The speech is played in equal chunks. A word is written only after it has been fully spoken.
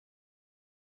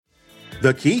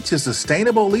The key to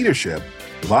sustainable leadership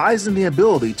lies in the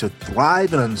ability to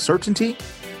thrive in uncertainty,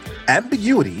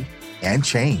 ambiguity, and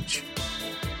change.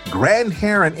 Grand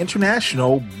Heron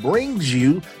International brings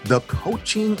you the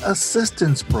Coaching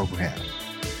Assistance Program,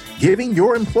 giving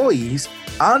your employees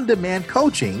on-demand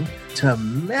coaching to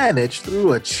manage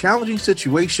through a challenging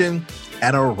situation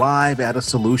and arrive at a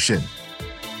solution.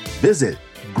 Visit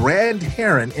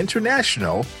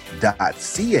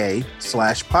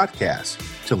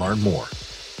grandheroninternational.ca/podcast to learn more.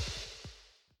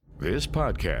 This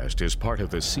podcast is part of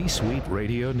the C-Suite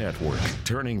Radio Network,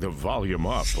 turning the volume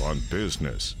up on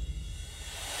business.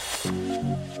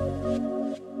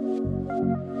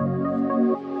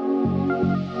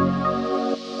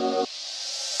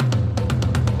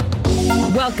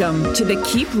 Welcome to the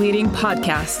Keep Leading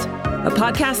Podcast, a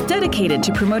podcast dedicated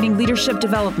to promoting leadership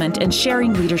development and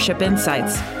sharing leadership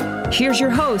insights. Here's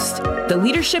your host, the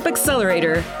Leadership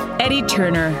Accelerator, Eddie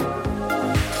Turner.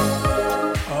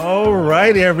 All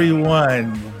right,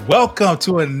 everyone. Welcome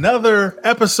to another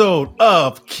episode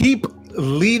of Keep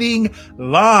Leading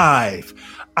Live.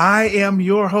 I am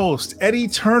your host, Eddie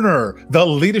Turner, the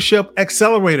Leadership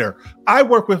Accelerator. I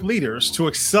work with leaders to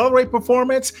accelerate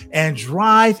performance and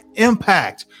drive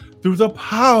impact through the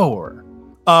power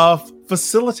of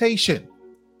facilitation,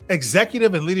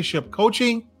 executive and leadership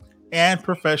coaching, and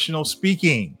professional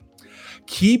speaking.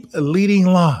 Keep Leading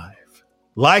Live,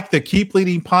 like the Keep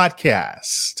Leading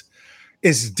podcast,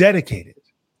 is dedicated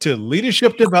to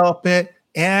leadership development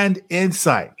and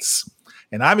insights.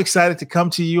 And I'm excited to come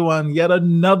to you on yet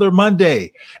another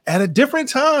Monday at a different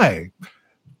time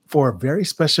for a very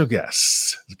special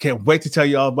guest. Can't wait to tell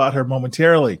you all about her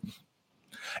momentarily.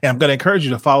 And I'm going to encourage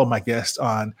you to follow my guest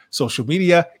on social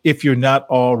media if you're not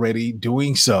already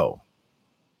doing so.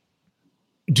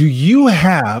 Do you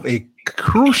have a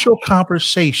crucial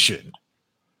conversation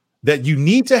that you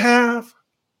need to have,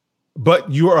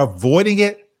 but you're avoiding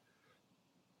it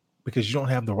because you don't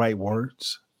have the right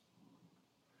words?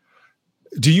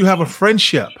 Do you have a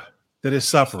friendship that is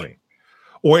suffering,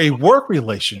 or a work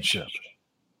relationship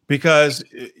because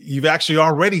you've actually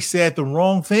already said the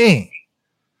wrong thing?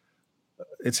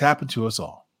 It's happened to us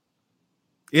all.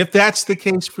 If that's the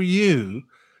case for you,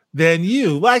 then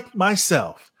you, like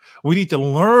myself, we need to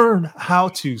learn how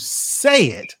to say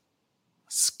it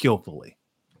skillfully.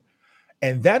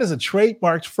 And that is a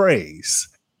trademarked phrase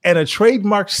and a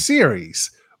trademarked series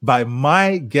by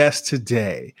my guest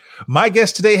today. My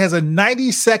guest today has a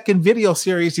 90-second video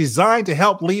series designed to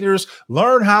help leaders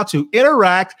learn how to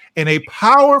interact in a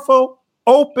powerful,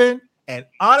 open, and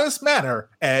honest manner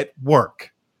at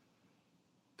work.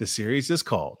 The series is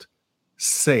called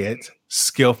Say It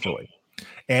Skillfully,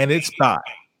 and it's by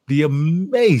the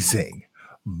amazing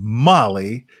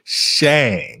Molly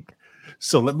Shang.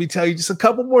 So let me tell you just a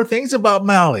couple more things about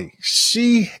Molly.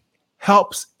 She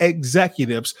helps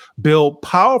executives build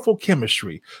powerful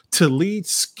chemistry to lead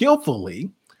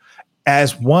skillfully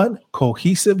as one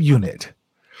cohesive unit.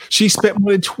 She spent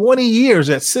more than 20 years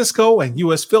at Cisco and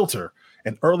US Filter,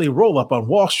 an early roll-up on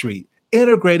Wall Street,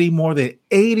 integrating more than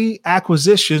 80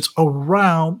 acquisitions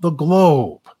around the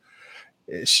globe.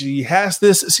 She has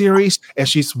this series, and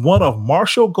she's one of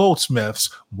Marshall Goldsmith's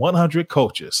 100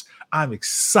 coaches. I'm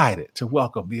excited to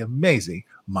welcome the amazing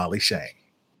Molly Shang.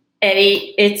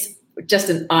 Eddie, it's just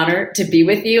an honor to be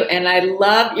with you, and I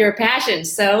love your passion.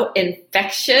 So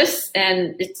infectious,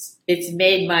 and it's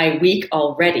made my week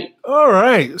already. All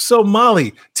right. So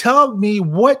Molly, tell me,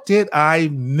 what did I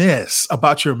miss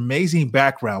about your amazing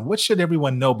background? What should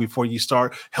everyone know before you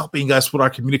start helping us with our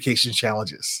communication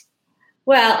challenges?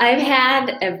 Well, I've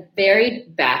had a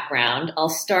varied background. I'll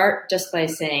start just by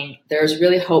saying there's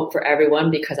really hope for everyone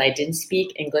because I didn't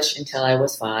speak English until I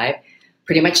was 5,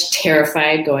 pretty much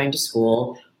terrified going to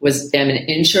school. I'm an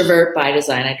introvert by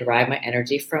design. I derive my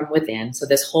energy from within. So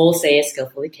this whole Say It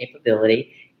Skillfully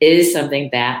capability is something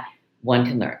that one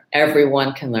can learn.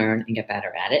 Everyone can learn and get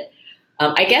better at it.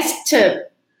 I guess the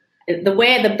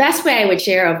best way I would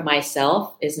share of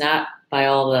myself is not by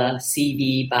all the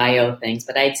CV bio things,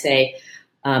 but I'd say,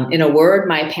 in a word,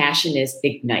 my passion is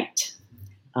ignite.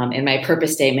 And my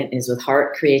purpose statement is with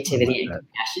heart, creativity, and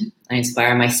compassion. I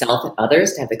inspire myself and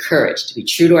others to have the courage to be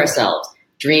true to ourselves,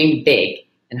 dream big,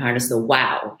 and harness the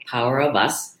wow power of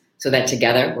us so that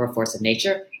together we're a force of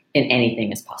nature and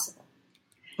anything is possible.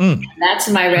 That's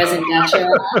my resin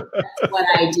nutshell. That's what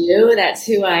I do. That's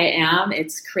who I am.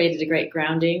 It's created a great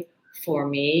grounding for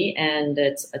me. And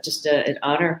it's just an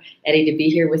honor, Eddie, to be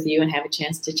here with you and have a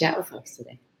chance to chat with folks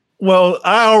today. Well,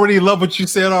 I already love what you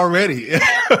said already,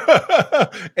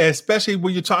 especially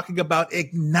when you're talking about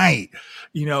Ignite,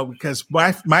 because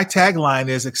my tagline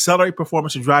is accelerate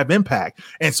performance and drive impact.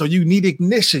 And so you need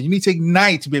ignition. You need to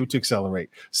ignite to be able to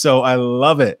accelerate. So I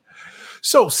love it.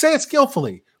 So say it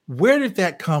skillfully. Where did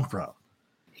that come from?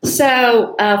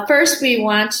 So first, we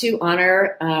want to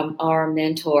honor our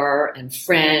mentor and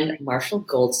friend, Marshall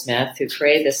Goldsmith, who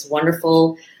created this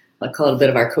wonderful, I call it a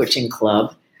bit of our coaching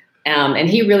club. And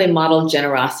he really modeled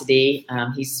generosity.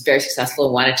 He's very successful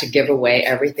and wanted to give away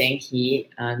everything he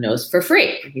knows for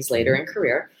free. He's later in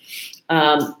career.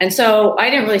 And so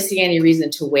I didn't really see any reason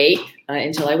to wait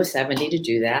until I was 70 to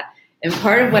do that. And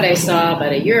part of what I saw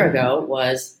about a year ago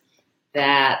was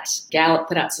that Gallup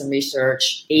put out some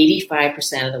research.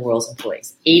 85% of the world's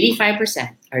employees,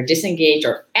 85% are disengaged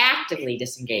or actively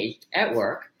disengaged at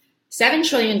work. $7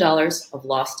 trillion of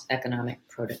lost economic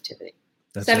productivity.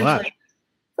 That's a lot.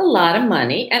 A lot of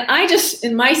money. And I just,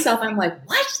 in myself, I'm like,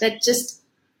 what?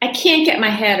 I can't get my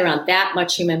head around that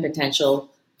much human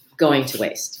potential going to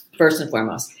waste, first and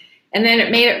foremost. And then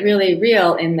it made it really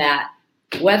real in that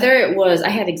whether it was, I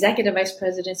had executive vice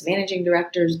presidents, managing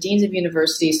directors, deans of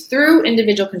universities, through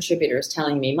individual contributors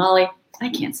telling me, Molly, I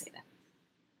can't say that.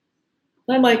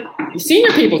 And I'm like,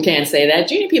 senior people can't say that.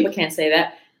 Junior people can't say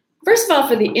that. First of all,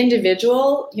 for the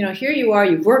individual, here you are,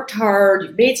 you've worked hard,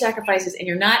 you've made sacrifices, and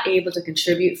you're not able to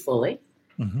contribute fully.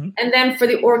 Mm-hmm. And then for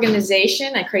the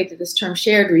organization, I created this term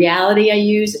shared reality I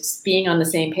use. It's being on the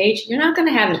same page. You're not going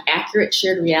to have an accurate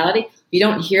shared reality. You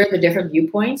don't hear the different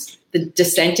viewpoints, the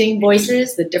dissenting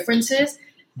voices, the differences,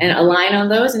 and align on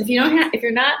those. And if you don't have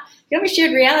a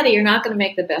shared reality, you're not going to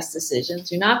make the best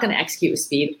decisions. You're not going to execute with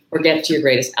speed or get to your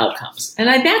greatest outcomes. And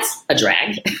that's a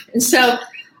drag. And so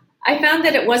I found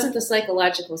that it wasn't the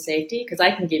psychological safety, because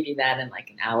I can give you that in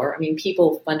like an hour. I mean,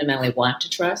 people fundamentally want to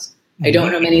trust. I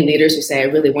don't know many leaders who say, I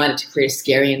really wanted to create a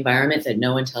scary environment that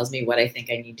no one tells me what I think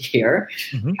I need to hear.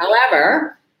 Mm-hmm.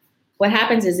 However, what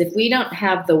happens is if we don't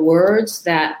have the words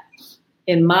that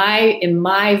in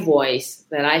my voice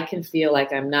that I can feel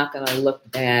like I'm not going to look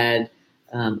bad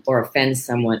or offend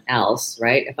someone else,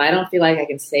 right? If I don't feel like I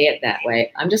can say it that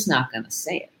way, I'm just not going to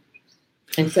say it.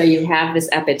 And so you have this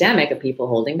epidemic of people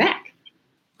holding back.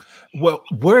 Well,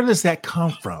 where does that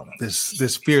come from?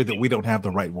 This fear that we don't have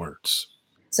the right words.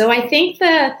 So I think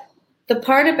the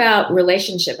part about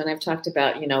relationship, and I've talked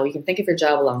about, you can think of your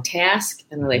job along task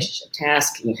and relationship.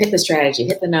 Task, you hit the strategy,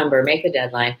 hit the number, make the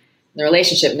deadline. The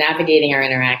relationship, navigating our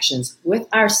interactions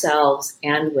with ourselves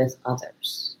and with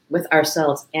others.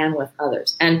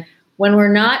 And when we're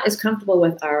not as comfortable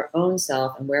with our own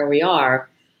self and where we are,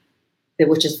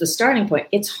 which is the starting point,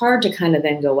 it's hard to kind of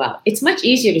then go out. It's much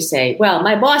easier to say, well,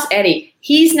 my boss, Eddie,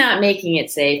 he's not making it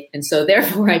safe, and so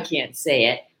therefore I can't say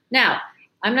it. Now,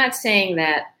 I'm not saying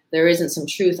that there isn't some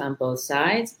truth on both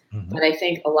sides, but I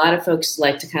think a lot of folks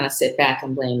like to kind of sit back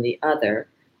and blame the other.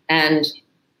 And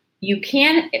you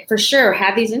can, for sure,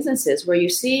 have these instances where you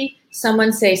see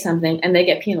someone say something and they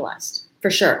get penalized,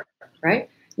 for sure, right?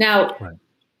 Now,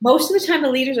 most of the time, the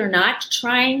leaders are not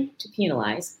trying to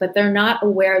penalize, but they're not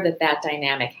aware that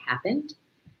dynamic happened.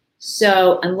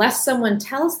 So unless someone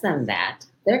tells them that,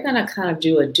 they're going to kind of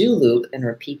do a do loop and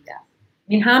repeat that. I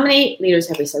mean, how many leaders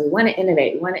have we said, we want to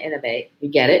innovate, we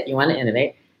get it, you want to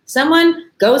innovate. Someone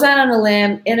goes out on a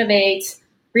limb, innovates,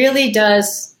 really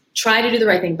does try to do the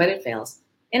right thing, but it fails.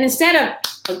 And instead of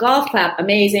a golf clap,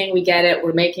 amazing, we get it,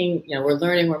 we're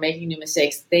learning, we're making new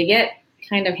mistakes, they get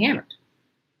kind of hammered.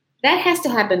 That has to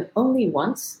happen only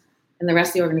once, and the rest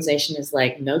of the organization is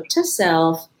like, note to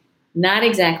self, not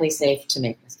exactly safe to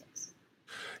make mistakes.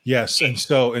 Yes, and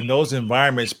so in those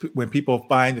environments, when people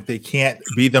find that they can't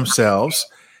be themselves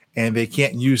and they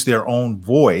can't use their own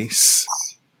voice,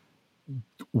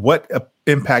 what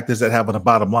impact does that have on the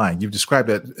bottom line? You've described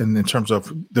that in terms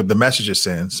of the message it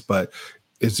sends, but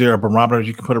is there a barometer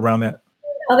you can put around that?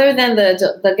 Other than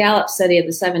the Gallup study of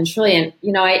the 7 trillion,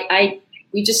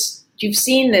 you've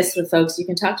seen this with folks. You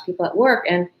can talk to people at work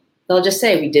and they'll just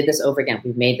say, we did this over again.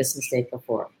 We've made this mistake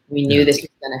before. We knew this was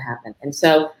going to happen. And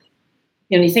so,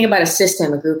 you think about a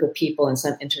system, a group of people in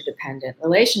some interdependent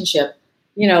relationship,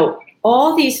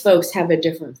 all these folks have a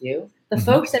different view. The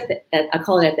folks I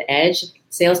call it at the edge,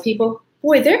 salespeople,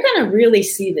 boy, they're going to really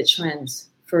see the trends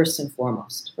first and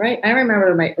foremost, right? I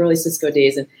remember my early Cisco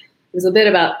days, and it was a bit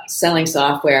about selling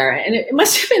software, and it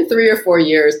must have been 3 or 4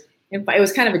 years. And it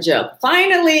was kind of a joke.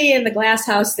 Finally, in the glass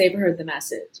house, they've heard the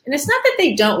message. And it's not that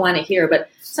they don't want to hear, but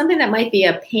something that might be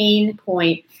a pain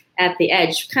point at the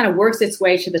edge kind of works its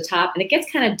way to the top, and it gets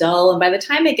kind of dull. And by the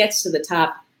time it gets to the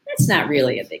top, it's not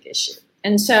really a big issue.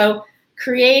 And so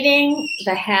creating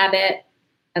the habit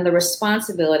and the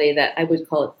responsibility that I would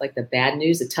call it like the bad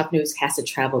news, the tough news has to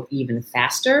travel even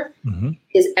faster,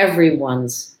 is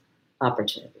everyone's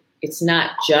opportunity. It's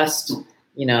not just,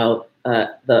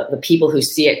 the people who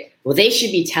see it. Well, they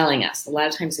should be telling us. A lot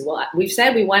of times, well, we've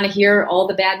said we want to hear all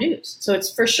the bad news. So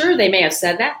it's for sure they may have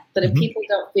said that, but if people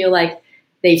don't feel like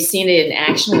they've seen it in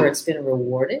action where it's been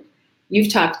rewarded.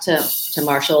 You've talked to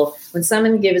Marshall. When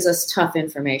someone gives us tough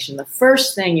information, the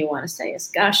first thing you want to say is,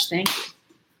 gosh, thank you.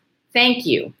 Thank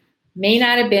you. May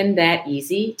not have been that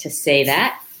easy to say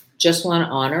that. Just want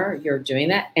to honor you're doing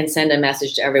that and send a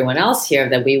message to everyone else here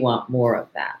that we want more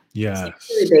of that. Yeah. It's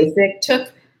really basic.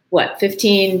 Took,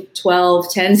 15,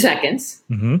 12, 10 seconds.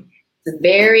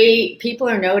 People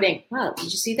are noting, wow, did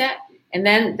you see that? And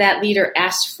then that leader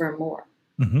asked for more.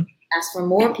 Ask for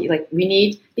more people. Like we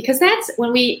need, because that's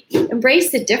when we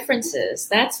embrace the differences,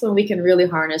 that's when we can really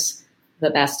harness the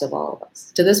best of all of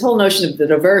us. To this whole notion of the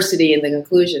diversity and the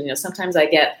inclusion, sometimes I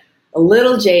get a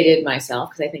little jaded myself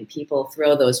because I think people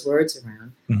throw those words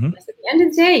around. At the end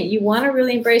of the day, you want to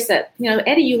really embrace that.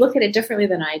 Eddie, you look at it differently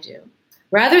than I do.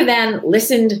 Rather than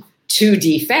listen to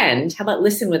defend, how about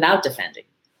listen without defending?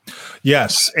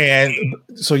 Yes. And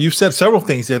so you've said several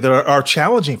things there that are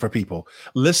challenging for people.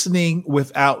 Listening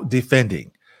without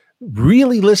defending,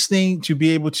 really listening to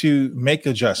be able to make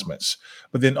adjustments,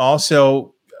 but then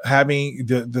also having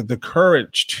the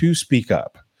courage to speak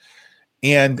up.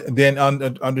 And then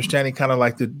understanding kind of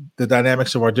like the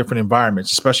dynamics of our different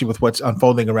environments, especially with what's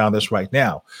unfolding around us right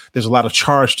now. There's a lot of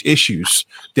charged issues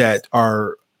that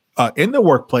are in the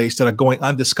workplace that are going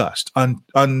undiscussed. They're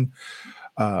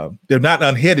not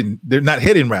unhidden. They're not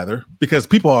hidden, rather, because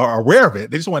people are aware of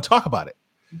it. They just want to talk about it.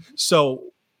 So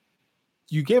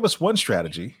you gave us one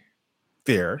strategy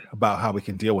there about how we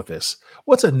can deal with this.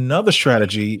 What's another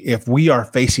strategy if we are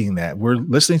facing that? We're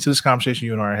listening to this conversation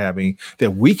you and I are having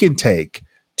that we can take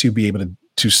to be able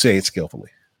to say it skillfully.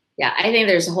 Yeah, I think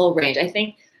there's a whole range. I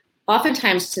think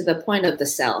oftentimes to the point of the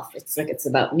self, it's like it's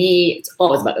about me. It's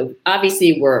always about,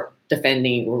 obviously we're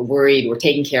defending, we're worried, we're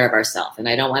taking care of ourselves. And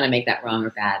I don't want to make that wrong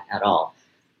or bad at all.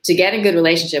 To get a good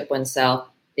relationship with oneself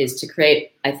is to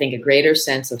create, I think, a greater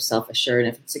sense of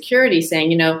self-assurance and security,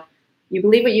 saying, you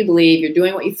believe what you believe, you're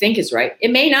doing what you think is right.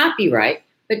 It may not be right,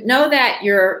 but know that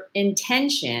your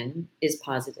intention is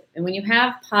positive. And when you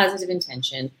have positive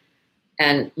intention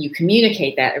and you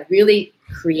communicate that, it really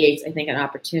creates, I think, an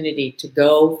opportunity to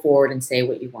go forward and say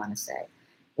what you want to say.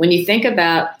 When you think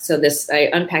about, I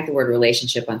unpack the word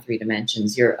relationship on 3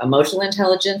 dimensions. Your emotional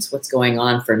intelligence, what's going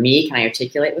on for me? Can I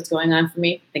articulate what's going on for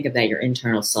me? Think of that, your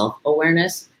internal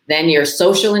self-awareness. Then your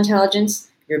social intelligence,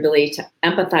 your ability to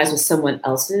empathize with someone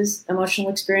else's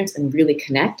emotional experience and really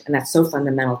connect. And that's so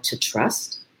fundamental to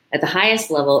trust. At the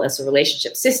highest level, as a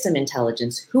relationship system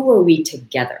intelligence, who are we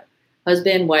together?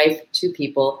 Husband, wife, 2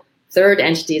 people. Third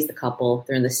entity is the couple.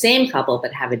 They're in the same couple,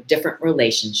 but have a different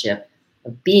relationship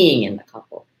of being in the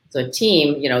couple. So a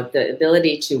team, the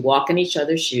ability to walk in each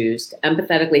other's shoes, to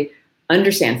empathetically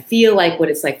understand, feel like what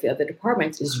it's like for the other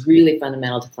departments is really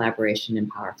fundamental to collaboration and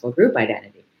powerful group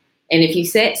identity. And if you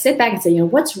sit back and say,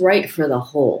 what's right for the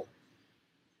whole?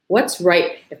 What's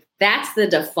right? If that's the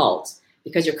default,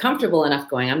 because you're comfortable enough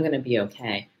going, I'm going to be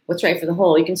okay. What's right for the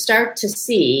whole? You can start to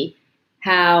see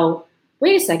how,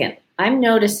 wait a second, I'm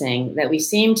noticing that we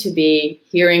seem to be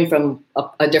hearing from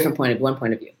a different one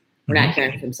point of view. We're not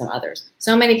hearing from some others.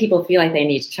 So many people feel like they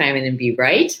need to chime in and be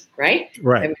right? Right.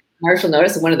 And Marshall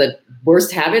noticed one of the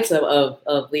worst habits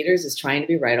of leaders is trying to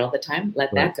be right all the time.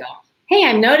 Let that go. Hey,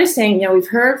 I'm noticing, we've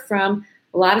heard from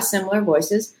a lot of similar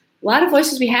voices, a lot of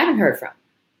voices we haven't heard from.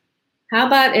 How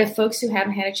about if folks who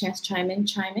haven't had a chance to chime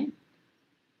in,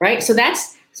 right? So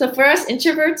for us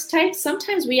introverts types,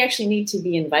 sometimes we actually need to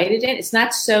be invited in. It's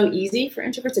not so easy for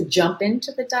introverts to jump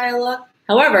into the dialogue.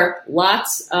 However,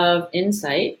 lots of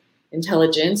insight,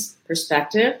 intelligence,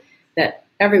 perspective that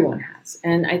everyone has.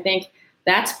 And I think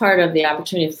that's part of the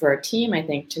opportunity for a team, I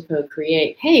think, to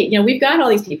co-create. Hey, we've got all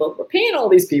these people. We're paying all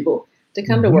these people to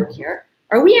come to work here.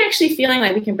 Are we actually feeling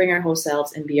like we can bring our whole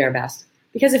selves and be our best?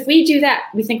 Because if we do that,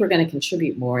 we think we're going to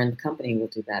contribute more and the company will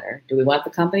do better. Do we want the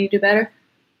company to do better?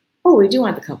 Oh, we do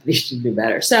want the company to do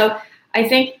better. So I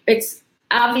think it's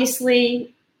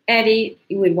obviously, Eddie,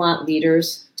 you would want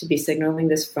leaders to be signaling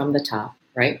this from the top,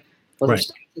 right? Well,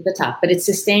 right. At the top, but it's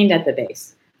sustained at the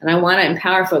base. And I want to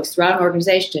empower folks throughout an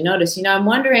organization to notice, I'm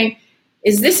wondering,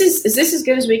 is this as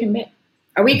good as we can be?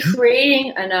 Are we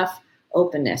creating enough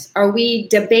openness? Are we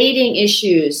debating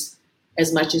issues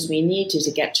as much as we need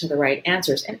to get to the right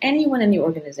answers? And anyone in the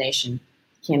organization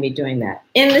can be doing that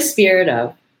in the spirit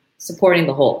of supporting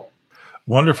the whole.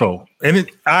 Wonderful. And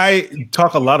I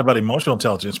talk a lot about emotional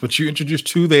intelligence, but you introduced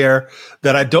two there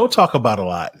that I don't talk about a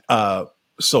lot.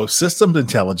 So systems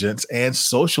intelligence and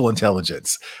social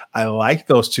intelligence. I like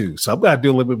those two. So I'm going to do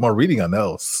a little bit more reading on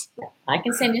those. I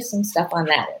can send you some stuff on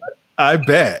that. I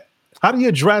bet. How do you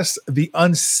address the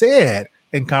unsaid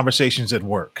in conversations at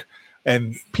work?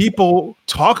 And people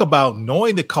talk about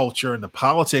knowing the culture and the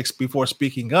politics before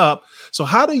speaking up. So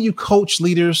how do you coach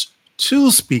leaders to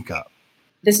speak up?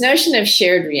 This notion of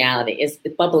shared reality is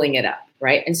bubbling it up,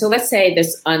 right? And so let's say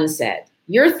this unsaid.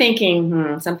 You're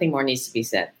thinking, something more needs to be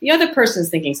said. The other person's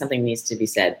thinking something needs to be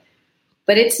said.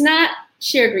 But it's not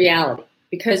shared reality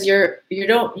because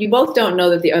you both don't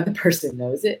know that the other person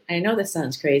knows it. I know this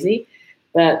sounds crazy,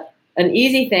 but an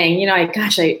easy thing,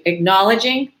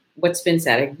 acknowledging what's been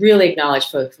said. I really acknowledge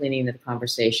folks leaning into the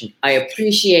conversation. I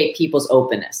appreciate people's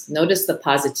openness. Notice the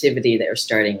positivity that are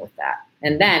starting with that.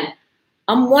 And then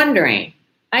I'm wondering,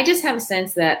 I just have a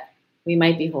sense that we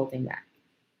might be holding back.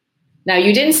 Now,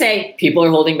 you didn't say people are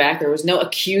holding back. There was no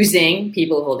accusing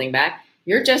people holding back.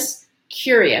 You're just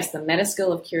curious, the meta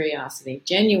skill of curiosity,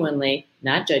 genuinely,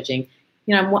 not judging.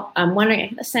 I'm wondering, I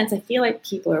have a sense, I feel like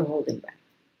people are holding back.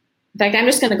 In fact, I'm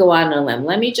just going to go out on a limb.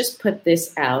 Let me just put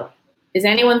this out. Is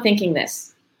anyone thinking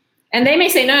this? And they may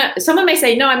say, no, someone may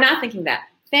say, no, I'm not thinking that.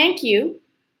 Thank you.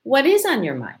 What is on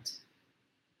your mind?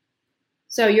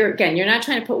 So you're not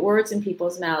trying to put words in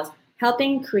people's mouths.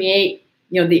 Helping create,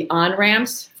 the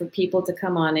on-ramps for people to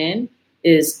come on in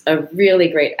is a really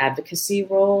great advocacy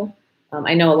role.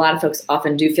 I know a lot of folks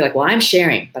often do feel like, well, I'm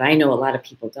sharing, but I know a lot of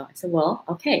people don't. I said, well,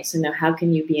 okay, so now how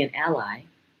can you be an ally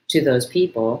to those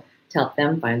people to help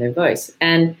them find their voice?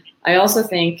 And I also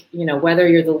think, whether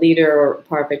you're the leader or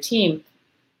part of a team,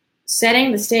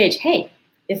 setting the stage, hey,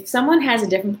 if someone has a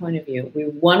different point of view, we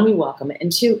welcome it.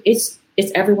 And two, it's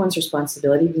everyone's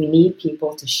responsibility. We need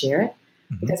people to share it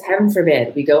because heaven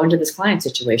forbid we go into this client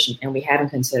situation and we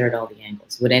haven't considered all the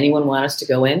angles. Would anyone want us to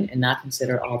go in and not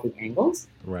consider all the angles?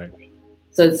 Right.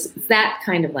 So it's that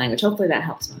kind of language. Hopefully that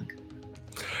helps, Monica.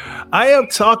 I am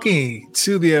talking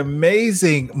to the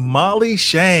amazing Molly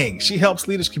Shang. She helps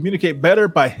leaders communicate better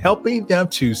by helping them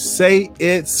to say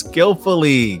it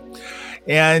skillfully.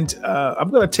 And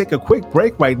I'm going to take a quick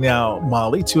break right now,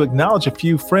 Molly, to acknowledge a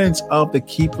few friends of the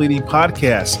Keep Leading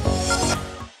podcast.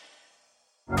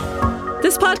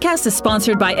 This podcast is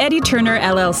sponsored by Eddie Turner,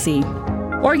 LLC.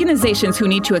 Organizations who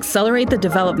need to accelerate the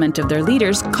development of their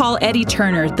leaders call Eddie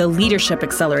Turner the Leadership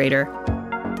Accelerator.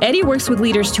 Eddie works with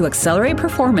leaders to accelerate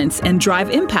performance and drive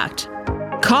impact.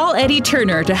 Call Eddie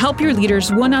Turner to help your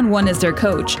leaders one-on-one as their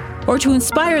coach, or to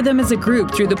inspire them as a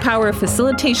group through the power of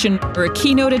facilitation or a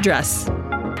keynote address.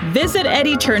 Visit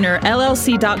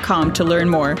EddieTurnerLLC.com to learn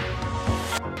more.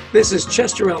 This is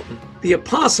Chester Elton, the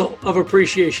apostle of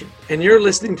appreciation, and you're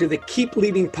listening to the Keep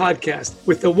Leading podcast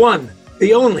with the one,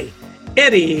 the only,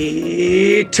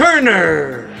 Eddie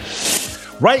Turner.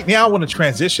 Right now, I want to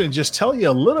transition and just tell you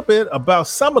a little bit about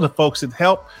some of the folks that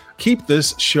help keep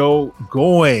this show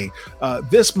going.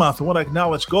 This month, I want to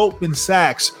acknowledge Goldman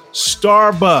Sachs,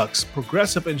 Starbucks,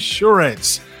 Progressive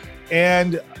Insurance,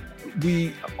 and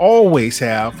we always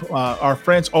have our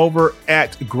friends over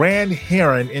at Grand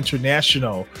Heron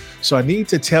International. So I need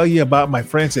to tell you about my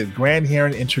friends at Grand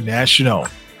Heron International.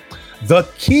 The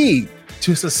key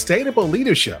to sustainable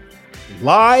leadership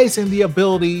lies in the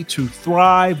ability to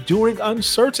thrive during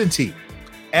uncertainty,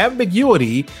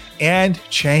 ambiguity, and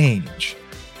change.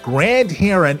 Grand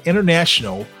Heron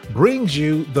International brings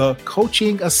you the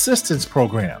Coaching Assistance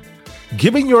Program,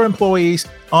 giving your employees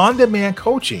on-demand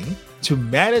coaching to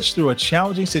manage through a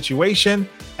challenging situation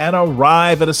and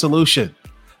arrive at a solution.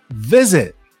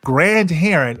 Visit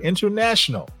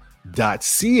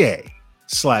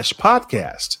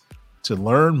grandheroninternational.ca/podcast to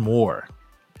learn more.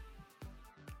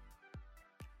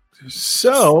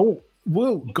 So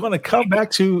we're going to come back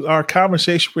to our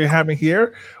conversation we're having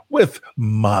here with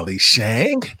Molly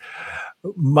Shang.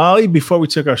 Molly, before we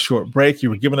took our short break,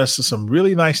 you were giving us some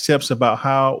really nice tips about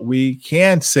how we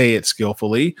can say it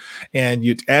skillfully, and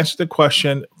you'd answered the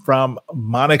question from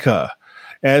Monica.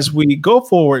 As we go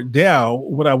forward now,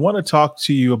 what I want to talk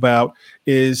to you about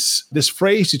is this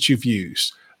phrase that you've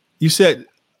used. You said,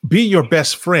 be your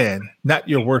best friend, not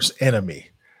your worst enemy.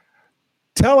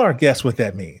 Tell our guests what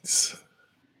that means.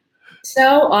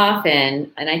 So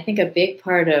often, and I think a big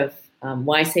part of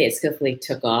why Say It Skillfully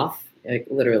took off,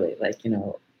 literally,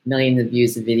 millions of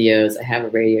views of videos, I have a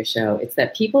radio show, it's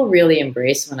that people really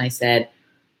embraced when I said,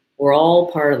 we're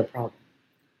all part of the problem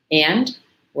and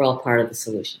we're all part of the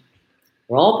solution.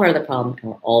 We're all part of the problem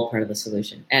and we're all part of the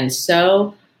solution. And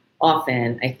so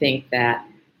often, I think that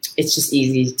it's just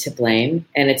easy to blame.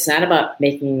 And it's not about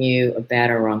making you a bad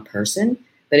or wrong person,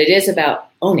 but it is about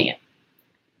owning it.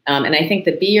 And I think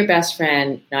that be your best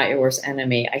friend, not your worst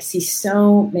enemy. I see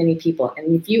so many people,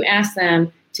 and if you ask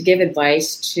them to give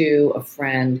advice to a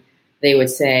friend, they would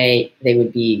say they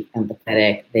would be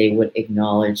empathetic. They would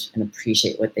acknowledge and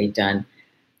appreciate what they've done.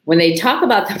 When they talk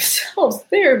about themselves,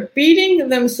 they're beating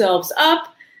themselves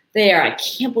up. They are, I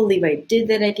can't believe I did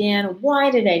that again.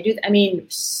 Why did I do that? I mean,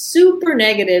 super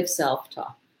negative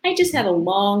self-talk. I just had a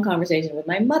long conversation with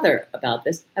my mother about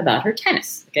this, about her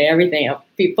tennis. Okay, everything,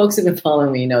 folks who've been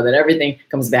following me know that everything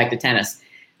comes back to tennis.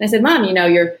 And I said, Mom, you know,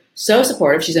 you're so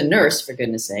supportive. She's a nurse, for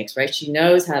goodness sakes, right? She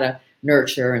knows how to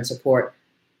nurture and support.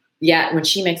 Yet when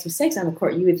she makes mistakes on the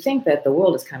court, you would think that the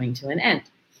world is coming to an end.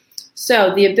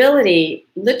 So the ability,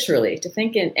 literally, to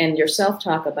think and your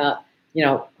self-talk about, you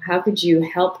know, how could you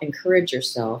help encourage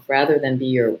yourself rather than be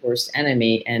your worst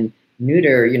enemy and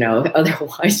neuter, you know,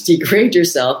 otherwise degrade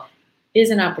yourself, is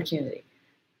an opportunity.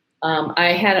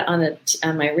 I had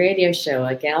on my radio show,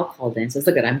 a gal called in and says,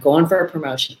 look, I'm going for a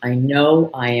promotion. I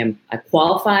know I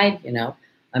qualified, you know,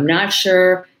 I'm not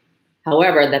sure,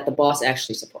 however, that the boss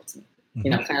actually supports me,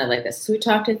 you know, kind of like this. So we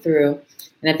talked it through.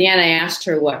 And at the end, I asked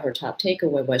her what her top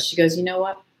takeaway was. She goes, you know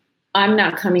what? I'm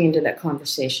not coming into that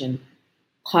conversation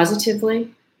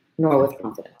positively nor with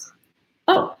confidence.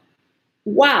 Oh,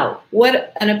 wow.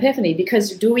 What an epiphany.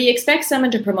 Because do we expect someone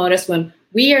to promote us when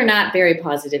we are not very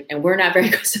positive and we're not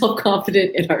very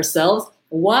self-confident in ourselves?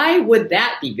 Why would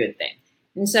that be a good thing?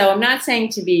 And so I'm not saying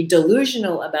to be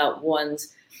delusional about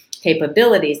one's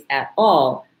capabilities at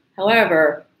all.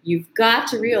 However, you've got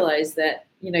to realize that,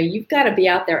 you know, you've got to be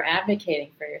out there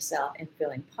advocating for yourself and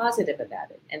feeling positive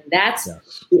about it. And that's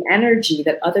the energy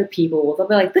that other people will, they'll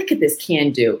be like, look at this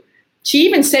can do. She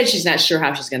even said she's not sure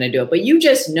how she's going to do it, but you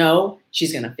just know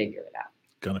she's going to figure it out.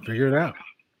 Going to figure it out.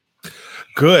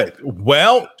 Good.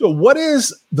 Well, what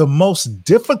is the most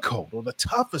difficult or the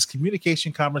toughest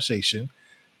communication conversation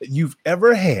that you've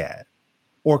ever had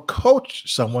or coached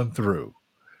someone through?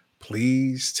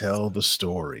 Please tell the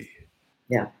story.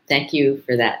 Yeah, thank you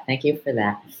for that. Thank you for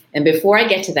that. And before I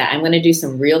get to that, I'm going to do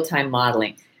some real-time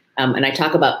modeling. And I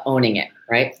talk about owning it,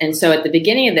 right? And so at the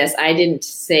beginning of this, I didn't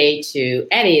say to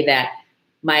Eddie that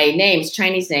my name's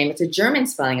Chinese name. It's a German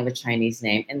spelling of a Chinese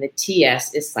name, and the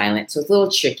TS is silent. So it's a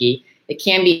little tricky. It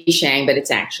can be Shang, but it's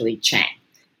actually Chang.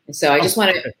 And so I just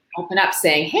want to open up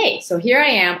saying, hey, so here I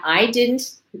am.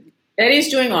 Eddie's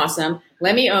doing awesome.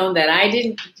 Let me own that I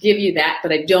didn't give you that,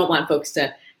 but I don't want folks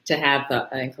to have the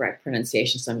incorrect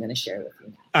pronunciation, so I'm going to share it with you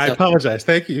now. I apologize.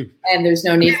 Thank you. And there's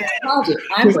no need for apology.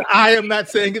 I am not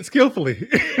saying it skillfully.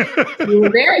 You were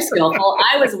very skillful.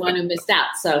 I was the one who missed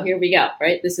out. So here we go,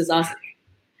 right? This is awesome.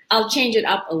 I'll change it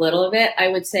up a little bit. I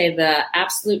would say the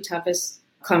absolute toughest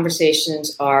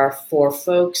conversations are for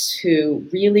folks who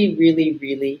really, really,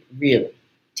 really, really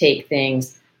take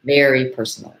things very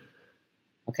personally.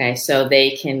 Okay, so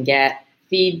they can get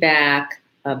feedback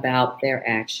about their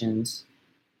actions.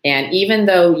 And even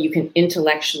though you can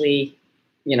intellectually,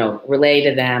 you know, relay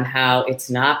to them how it's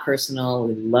not personal,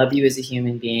 we love you as a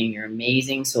human being, you're an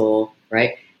amazing soul,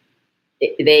 right?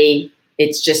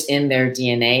 It's just in their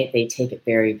DNA. They take it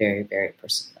very, very, very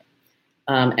personally.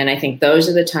 And I think those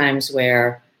are the times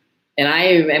where, and I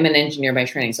am an engineer by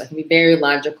training, so I can be very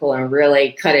logical and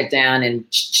really cut it down and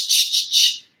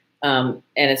at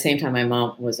the same time, my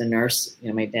mom was a nurse. You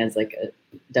know, my dad's like a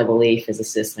double E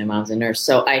physicist. My mom's a nurse.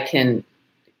 So I can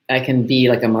be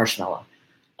like a marshmallow.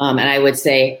 And I would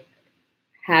say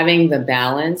having the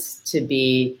balance to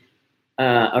be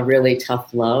a really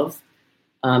tough love,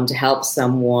 to help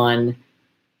someone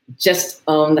just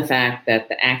own the fact that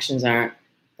the actions aren't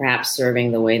perhaps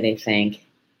serving the way they think,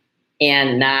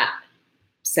 and not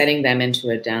setting them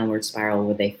into a downward spiral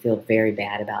where they feel very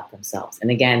bad about themselves. And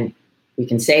again, we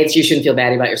can say that you shouldn't feel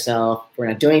bad about yourself. We're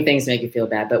not doing things to make you feel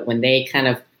bad. But when they kind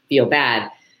of feel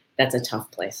bad, that's a tough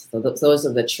place. So those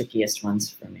are the trickiest ones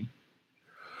for me.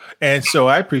 And so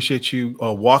I appreciate you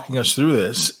walking us through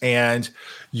this, and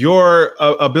your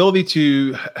ability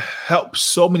to help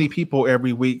so many people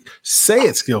every week say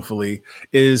it skillfully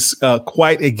is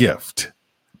quite a gift.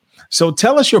 So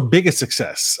tell us your biggest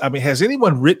success. I mean, has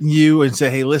anyone written you and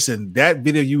said, hey, listen, that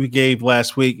video you gave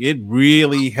last week, it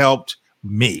really helped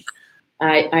me?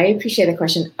 I appreciate the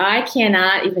question. I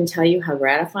cannot even tell you how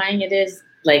gratifying it is,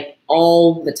 like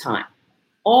all the time.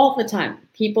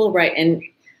 People write, and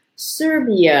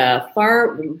Serbia,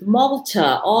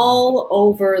 Malta, all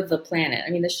over the planet.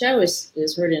 I mean, the show is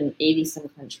heard in 80 some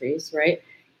countries, right?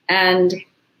 And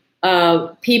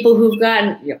people who've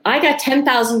gotten, I got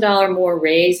 $10,000 more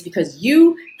raise because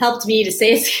you helped me to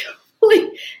say it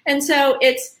skillfully. And so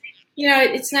it's,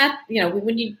 it's not,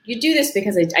 when you do this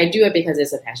because I do it because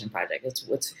it's a passion project.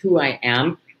 It's who I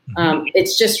am.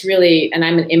 It's just really, and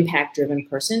I'm an impact driven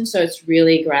person. So it's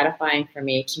really gratifying for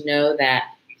me to know that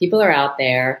people are out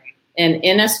there and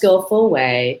in a skillful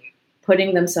way,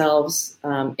 putting themselves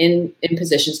in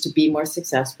positions to be more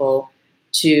successful,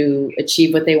 to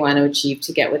achieve what they want to achieve,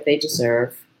 to get what they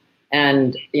deserve.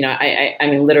 And, I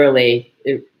mean, literally,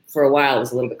 for a while, it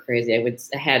was a little bit crazy.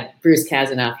 I had Bruce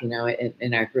Kazanoff,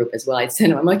 in our group as well. I'd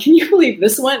send him, I'm like, can you believe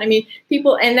this one? I mean,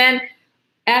 people, and then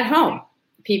at home,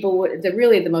 people,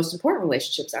 the most important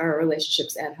relationships are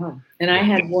relationships at home. And I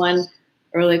had one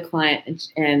early client,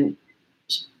 and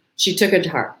she took it to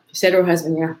heart. She said to her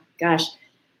husband, gosh,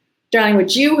 darling,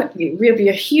 it would be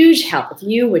a huge help if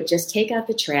you would just take out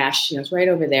the trash. It's right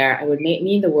over there. It would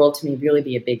mean the world to me, really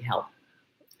be a big help.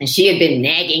 And she had been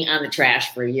nagging on the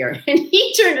trash for a year. And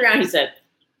he turned around, he said,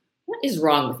 what is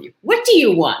wrong with you? What do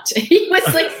you want? He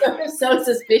was like so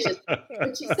suspicious.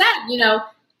 But she said,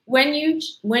 when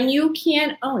you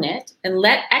can own it and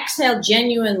exhale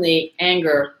genuinely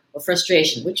anger or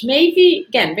frustration, which may be,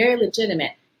 again, very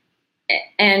legitimate,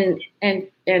 and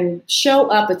show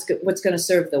up what's going to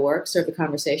serve the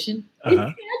conversation,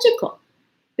 it's magical.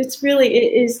 It's really,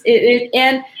 it is.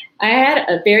 And I had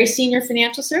a very senior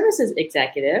financial services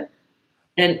executive,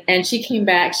 and she came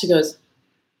back. She goes,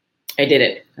 I did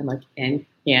it. I'm like, and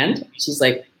she's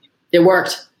like, it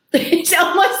worked. It's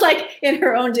almost like in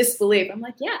her own disbelief. I'm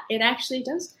like, yeah, it actually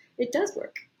does. It does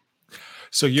work.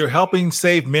 So you're helping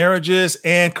save marriages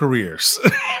and careers. I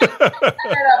don't know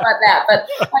about that, but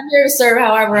I'm here to serve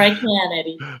however I can,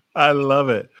 Eddie. I love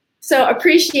it. So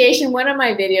appreciation, one of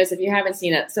my videos, if you haven't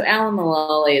seen it, so Alan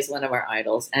Mulally is one of our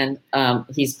idols, and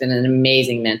he's been an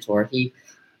amazing mentor. He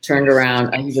turned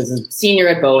around, he was a senior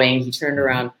at Boeing, he turned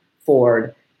around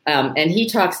Ford, and he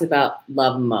talks about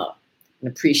love mo and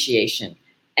appreciation.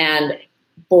 And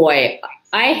boy,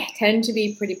 I tend to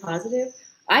be pretty positive.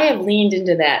 I have leaned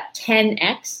into that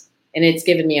 10x, and it's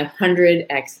given me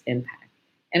 100x impact.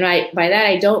 And by that,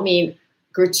 I don't mean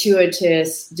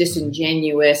gratuitous,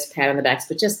 disingenuous pat on the backs,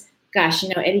 but just, gosh,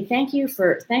 Eddie,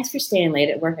 thanks for staying late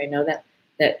at work. I know that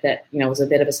was a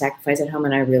bit of a sacrifice at home,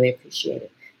 and I really appreciate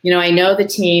it. I know the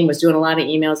team was doing a lot of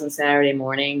emails on Saturday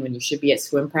morning when you should be at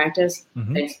swim practice.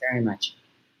 Mm-hmm. Thanks very much.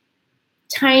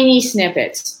 Tiny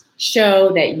snippets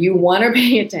show that you want to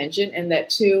pay attention, and that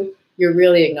too, you're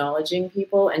really acknowledging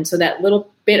people. And so that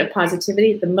little bit of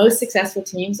positivity, the most successful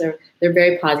teams they're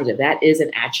very positive. That is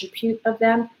an attribute of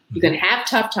them. You can have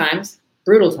tough times,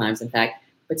 brutal times, in fact,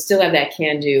 but still have that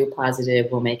can-do,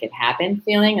 positive, will make it happen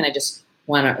feeling. And I just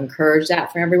want to encourage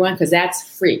that for everyone, because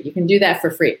that's free. You can do that for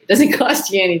free. It doesn't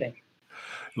cost you anything.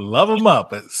 Love them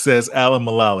up, says Alan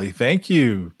Mulally. Thank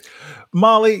you.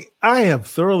 Molly, I have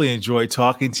thoroughly enjoyed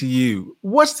talking to you.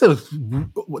 What's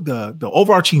the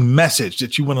overarching message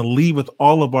that you want to leave with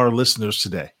all of our listeners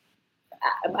today?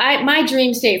 My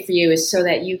dream state for you is so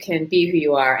that you can be who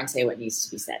you are and say what needs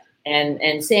to be said.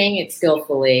 And saying it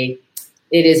skillfully,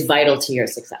 it is vital to your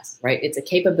success, right? It's a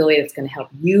capability that's going to help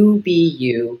you be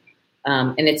you.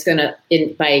 And it's going to,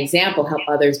 by example, help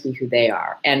others be who they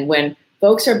are. And when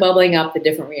folks are bubbling up the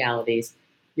different realities,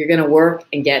 you're going to work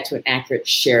and get to an accurate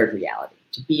shared reality,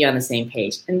 to be on the same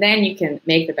page. And then you can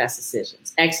make the best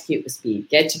decisions, execute with speed,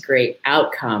 get to great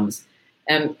outcomes.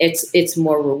 It's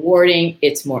more rewarding,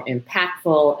 it's more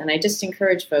impactful. And I just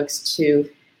encourage folks to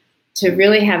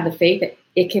really have the faith that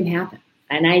it can happen.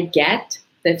 And I get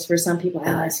that for some people,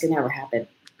 this can never happen.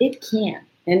 It can.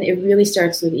 And it really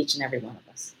starts with each and every one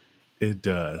of us. It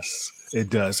does. It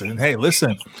does. And hey,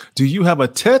 listen, do you have a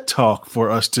TED Talk for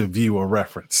us to view or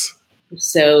reference?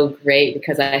 So great,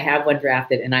 because I have one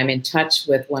drafted, and I'm in touch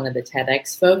with one of the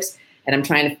TEDx folks, and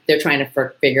they're trying to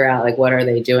figure out like what are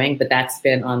they doing, but that's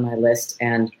been on my list,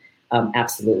 and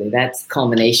absolutely, that's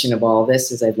culmination of all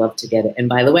this. Is I'd love to get it. And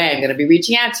by the way, I'm going to be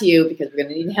reaching out to you because we're going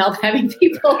to need help having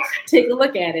people take a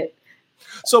look at it.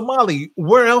 So Molly,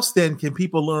 where else then can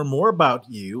people learn more about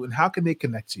you, and how can they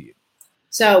connect to you?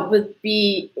 So would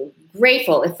be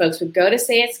grateful if folks would go to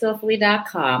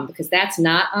sayitskillfully.com, because that's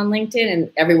not on LinkedIn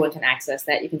and everyone can access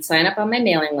that. You can sign up on my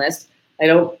mailing list. I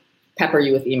don't pepper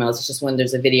you with emails. It's just when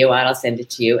there's a video out, I'll send it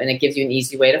to you, and it gives you an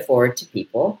easy way to forward to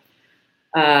people.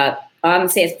 On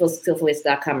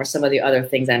sayitskillfully.com are some of the other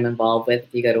things I'm involved with.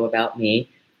 If you go to About Me,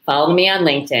 follow me on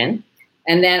LinkedIn.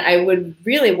 And then I would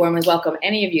really warmly welcome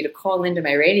any of you to call into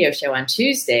my radio show on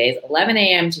Tuesdays, 11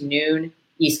 a.m. to noon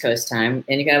East Coast time,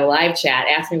 and you can have a live chat,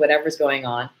 ask me whatever's going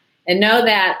on, and know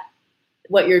that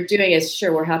what you're doing is,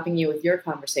 sure, we're helping you with your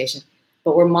conversation,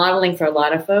 but we're modeling for a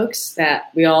lot of folks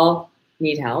that we all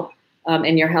need help,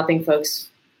 and you're helping folks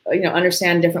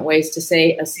understand different ways to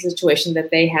say a situation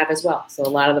that they have as well. So a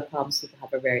lot of the problems people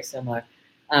have are very similar.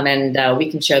 And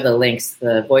we can share the links.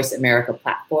 The Voice America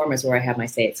platform is where I have my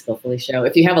Say It Skillfully show.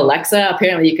 If you have Alexa,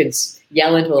 apparently you can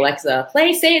yell into Alexa,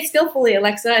 play Say It Skillfully,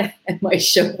 Alexa, and my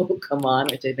show will come on,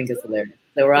 which I think is hilarious.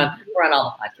 So we're on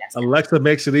all the podcasts. Alexa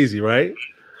makes it easy, right?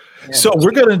 Yeah. So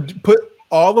we're going to put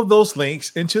all of those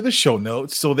links into the show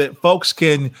notes so that folks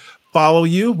can follow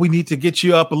you. We need to get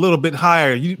you up a little bit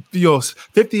higher.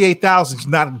 58,000 is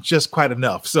not just quite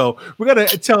enough. So we're going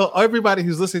to tell everybody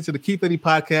who's listening to the Keep Leading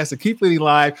podcast and Keep Leading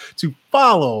Live to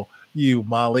follow you,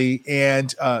 Molly,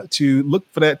 and to look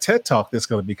for that TED Talk that's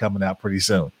going to be coming out pretty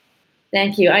soon.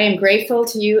 Thank you. I am grateful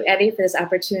to you, Eddie, for this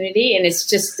opportunity, and it's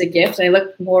just a gift. I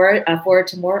look forward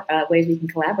to more ways we can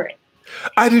collaborate.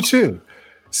 I do too.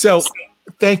 So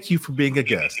thank you for being a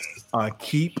guest on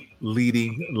Keep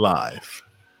Leading Live.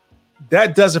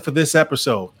 That does it for this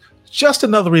episode. Just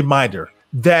another reminder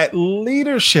that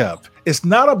leadership is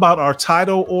not about our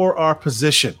title or our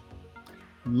position.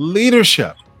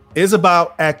 Leadership is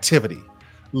about activity.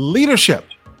 Leadership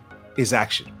is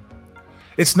action.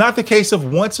 It's not the case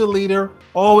of once a leader,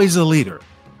 always a leader.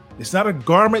 It's not a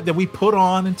garment that we put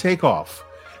on and take off.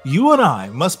 You and I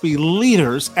must be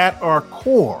leaders at our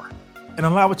core and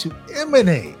allow it to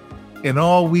emanate in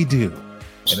all we do.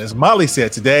 And as Molly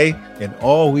said today, in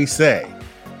all we say.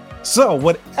 So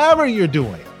whatever you're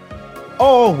doing,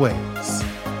 always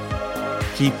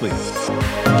keep leading.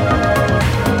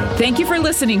 Thank you for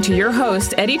listening to your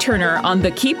host, Eddie Turner, on the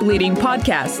Keep Leading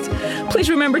podcast. Please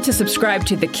remember to subscribe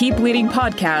to the Keep Leading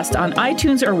podcast on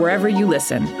iTunes or wherever you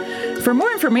listen. For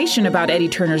more information about Eddie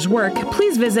Turner's work,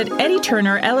 please visit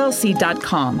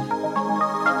eddieturnerllc.com.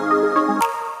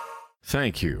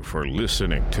 Thank you for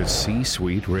listening to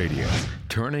C-Suite Radio,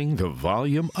 turning the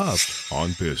volume up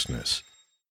on business.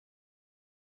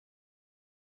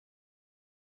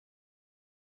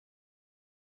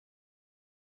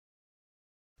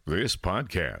 This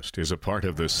podcast is a part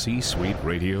of the C-Suite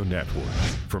Radio Network.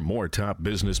 For more top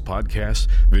business podcasts,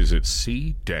 visit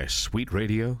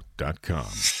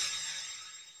c-suiteradio.com.